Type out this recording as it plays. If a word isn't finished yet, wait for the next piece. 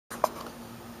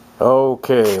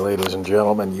Okay, ladies and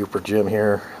gentlemen, Uper Jim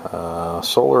here.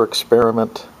 Solar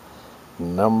experiment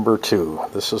number 2.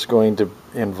 This is going to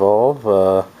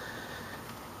involve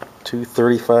two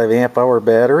 35 amp hour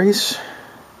batteries,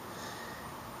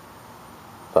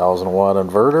 1000-watt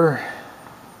inverter,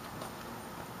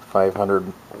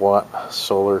 500-watt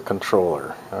solar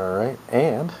controller. Alright,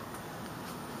 and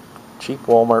cheap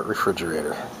Walmart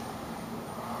refrigerator.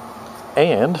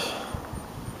 And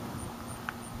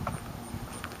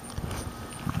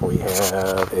we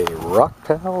have a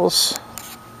Rockpals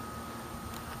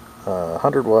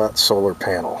 100-watt solar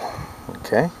panel.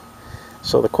 Okay,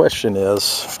 so the question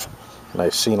is, and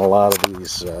I've seen a lot of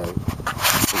these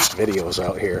videos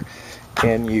out here,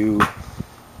 can you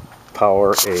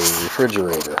power a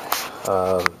refrigerator?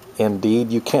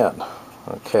 Indeed you can.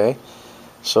 Okay,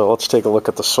 so let's take a look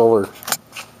at the solar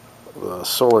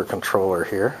controller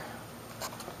here.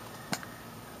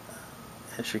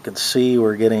 As you can see,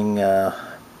 we're getting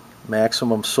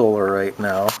maximum solar right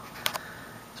now.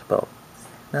 It's about,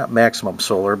 not maximum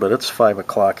solar, but it's 5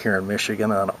 o'clock here in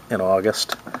Michigan in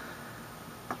August.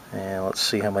 And let's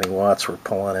see how many watts we're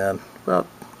pulling in. About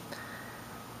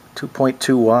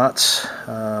 2.2 watts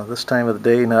this time of the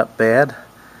day, not bad.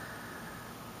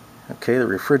 Okay, the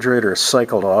refrigerator is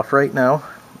cycled off right now.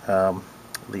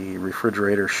 The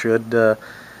refrigerator should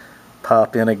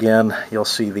pop in again. You'll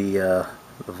see the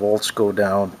volts go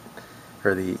down,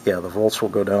 or the volts will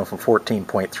go down from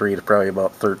 14.3 to probably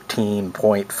about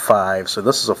 13.5. So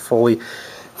this is a fully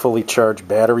charged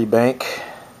battery bank.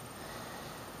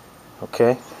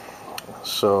 Okay,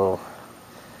 so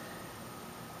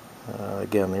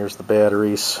again, there's the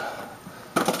batteries.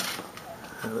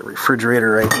 The refrigerator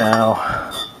right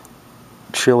now,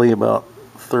 chilly, about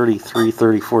 33,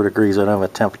 34 degrees. I don't have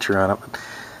a temperature on it,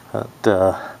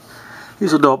 but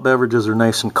these adult beverages are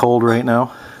nice and cold right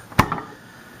now.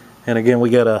 And again, you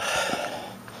gotta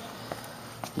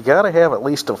have at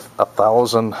least a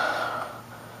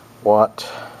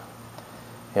 1000-watt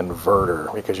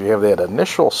inverter, because you have that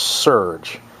initial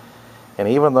surge. And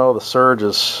even though the surge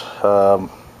is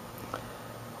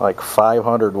like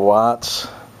 500 watts,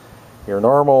 your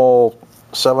normal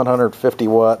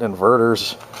 750-watt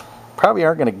inverters probably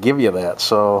aren't going to give you that.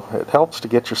 So it helps to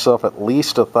get yourself at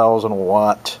least a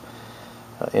 1000-watt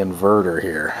inverter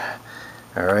here.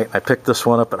 Alright, I picked this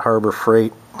one up at Harbor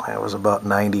Freight. It was about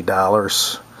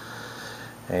 $90.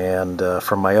 And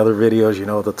from my other videos, you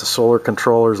know that the solar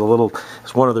controller is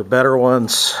one of their better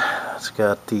ones. It's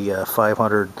got the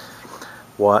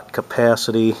 500-watt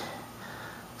capacity.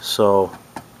 So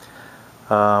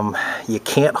you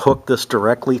can't hook this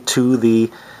directly to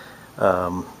the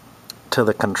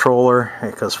controller,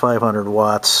 because 500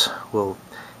 watts will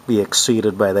be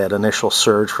exceeded by that initial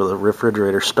surge for the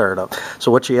refrigerator startup. So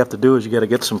what you have to do is you got to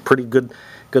get some pretty good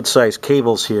sized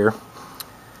cables here,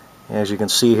 as you can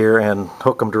see here, and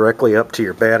hook them directly up to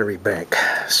your battery bank.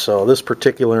 So this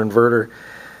particular inverter,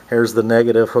 here's the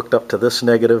negative hooked up to this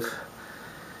negative,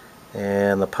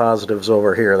 and the positive's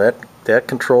over here. That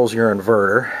controls your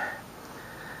inverter.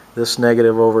 This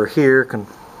negative over here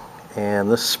and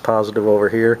this positive over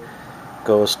here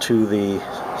goes to the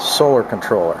solar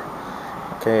controller.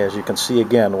 Okay, as you can see,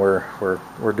 again, we're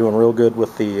doing real good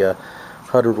with the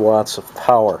 100 watts of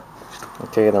power.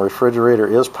 Okay, and the refrigerator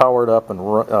is powered up and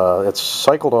it's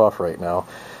cycled off right now.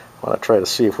 I want to try to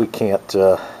see if we can't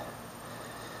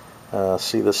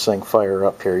see this thing fire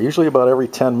up here. Usually about every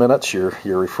 10 minutes your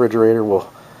refrigerator will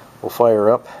fire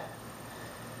up.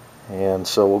 And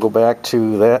so we'll go back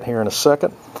to that here in a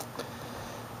second.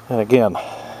 And again,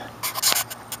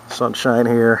 sunshine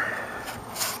here,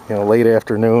 late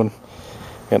afternoon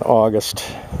in August.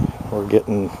 We're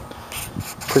getting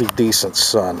pretty decent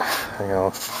sun.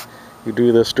 You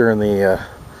do this during the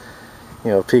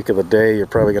peak of the day, you're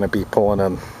probably going to be pulling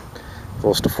in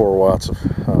close to 4 watts of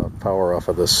power off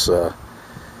of this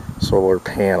solar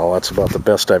panel. That's about the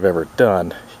best I've ever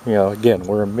done. Again,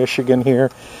 we're in Michigan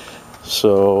here,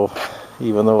 so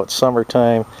even though it's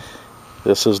summertime,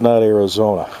 this is not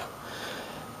Arizona.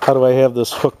 How do I have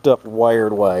this hooked up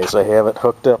wired wise? I have it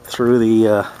hooked up through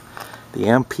the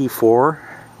MP4,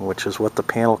 which is what the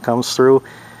panel comes through,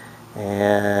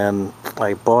 and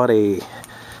I bought a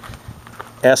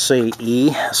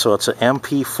SAE, so it's an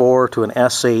MP4 to an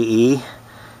SAE, and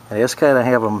I just kind of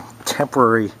have them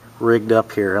temporary rigged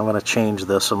up here. I'm going to change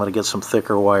this. I'm going to get some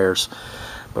thicker wires,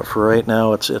 but for right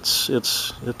now it's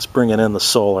bringing in the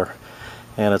solar,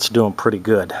 and it's doing pretty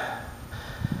good.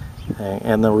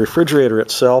 And the refrigerator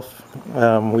itself,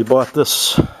 we bought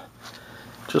this,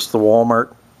 just the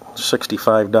Walmart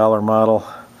 $65 model,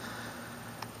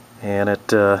 and it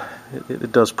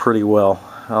does pretty well.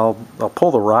 I'll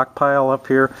pull the rock pile up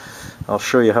here. I'll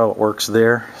show you how it works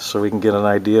there so we can get an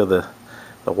idea of the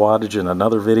wattage in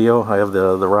another video. I have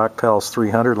the Rockpals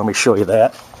 300. Let me show you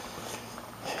that.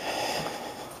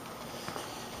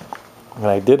 And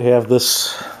I did have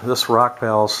this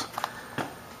Rockpals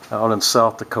out in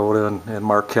South Dakota and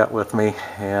Marquette with me,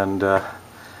 and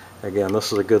again,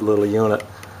 this is a good little unit.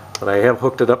 But I have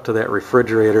hooked it up to that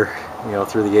refrigerator, you know,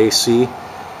 through the AC,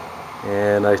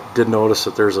 and I did notice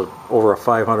that there's over a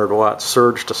 500 watt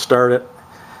surge to start it,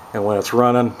 and when it's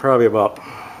running, probably about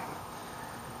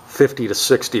 50 to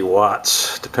 60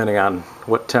 watts, depending on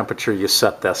what temperature you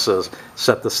set this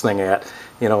thing at.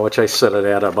 You know, which I set it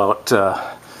at about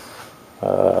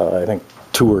I think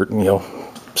 2 or, you know,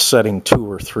 setting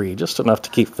 2 or 3, just enough to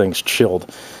keep things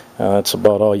chilled. That's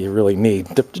about all you really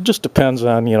need. It just depends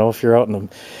on, you know, if you're out in the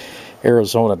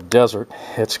Arizona desert,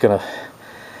 it's gonna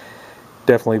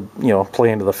definitely, you know,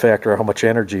 play into the factor of how much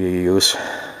energy you use.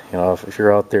 You know, if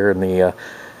you're out there in the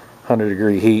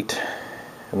 100-degree heat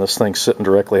and this thing's sitting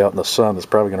directly out in the sun, it's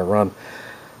probably going to run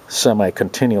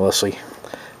semi-continuously.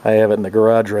 I have it in the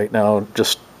garage right now,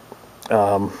 just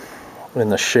in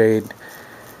the shade,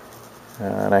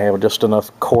 and I have just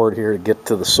enough cord here to get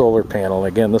to the solar panel.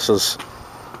 Again, this is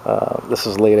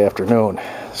late afternoon,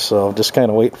 so I'm just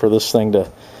kind of waiting for this thing to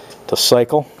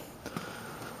cycle.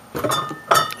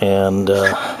 And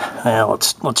now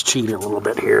let's cheat a little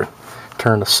bit here.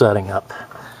 Turn the setting up.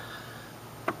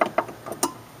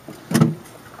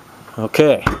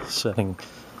 Okay, setting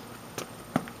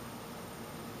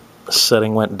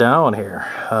went down here.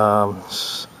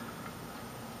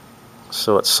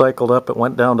 So it cycled up. It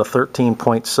went down to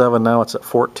 13.7. Now it's at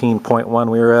 14.1.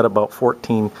 We were at about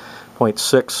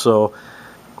 14.6. So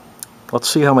let's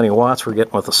see how many watts we're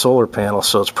getting with the solar panel.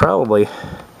 So it's probably,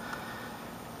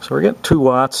 so we're getting 2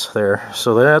 watts there.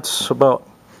 So that's about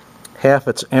half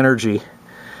its energy.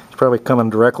 It's probably coming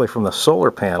directly from the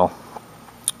solar panel.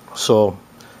 So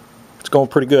it's going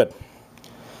pretty good.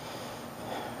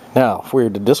 Now, if we were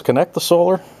to disconnect the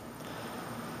solar,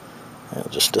 I'll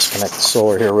just disconnect the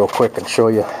solar here real quick and show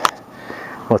you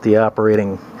what the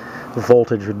operating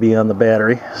voltage would be on the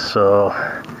battery. So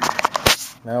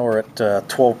now we're at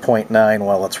 12.9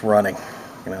 while it's running.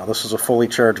 You know, this is a fully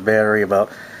charged battery,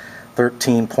 about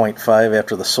 13.5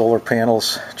 after the solar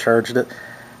panels charged it.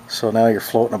 So now you're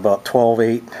floating about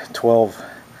 12.8,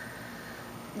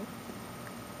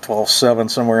 12.7,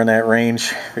 somewhere in that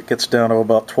range. If it gets down to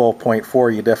about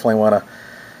 12.4, you definitely want to,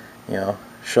 you know,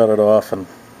 shut it off and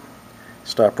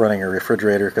stop running your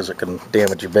refrigerator because it can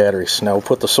damage your batteries. Now we'll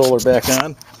put the solar back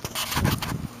on.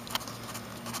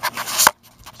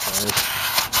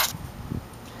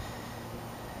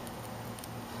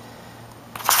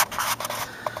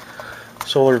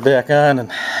 Solar back on,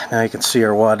 and now you can see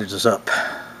our wattage is up,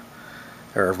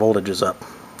 or our voltage is up.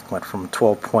 Went from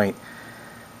 12.8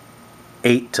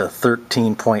 to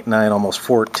 13.9, almost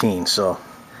 14. So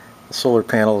the solar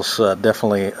panel's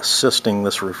definitely assisting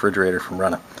this refrigerator from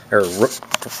running, or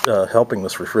helping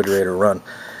this refrigerator run.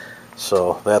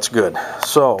 So that's good.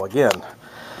 So again,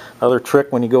 another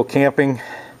trick when you go camping,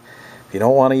 if you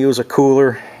don't want to use a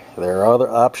cooler, there are other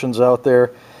options out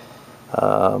there.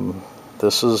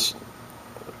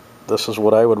 This is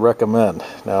what I would recommend.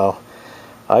 Now,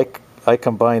 I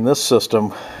combine this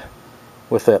system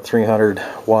with that 300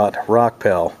 watt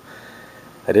Rockpal.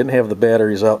 I didn't have the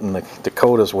batteries out in the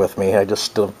Dakotas with me. I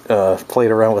just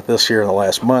played around with this here in the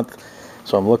last month.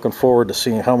 So I'm looking forward to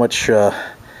seeing how much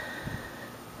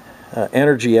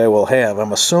energy I will have.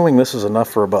 I'm assuming this is enough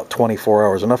for about 24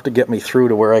 hours, enough to get me through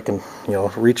to where I can, you know,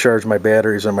 recharge my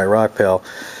batteries in my Rockpal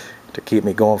to keep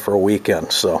me going for a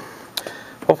weekend. So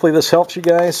hopefully this helps you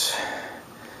guys.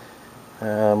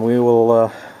 We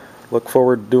will look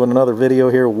forward to doing another video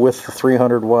here with the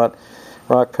 300 watt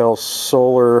Rockpal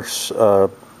solar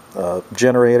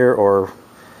generator or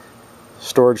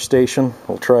storage station.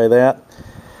 We'll try that,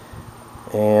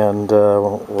 and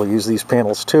we'll use these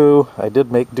panels too. I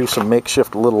did do some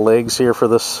makeshift little legs here for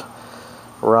this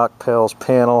Rockpal's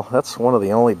panel. That's one of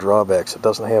the only drawbacks. It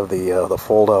doesn't have the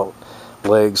fold-out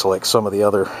legs like some of the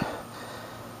other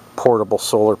portable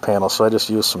solar panels. So I just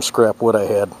used some scrap wood I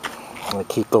had, and I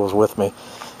keep those with me,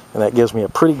 and that gives me a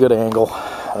pretty good angle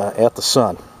at the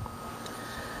sun.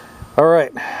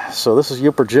 Alright, so this is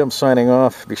Yooper Jim signing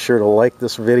off. Be sure to like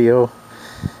this video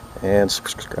and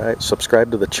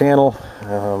subscribe to the channel.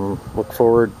 Look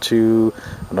forward to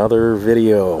another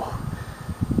video.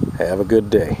 Have a good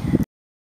day.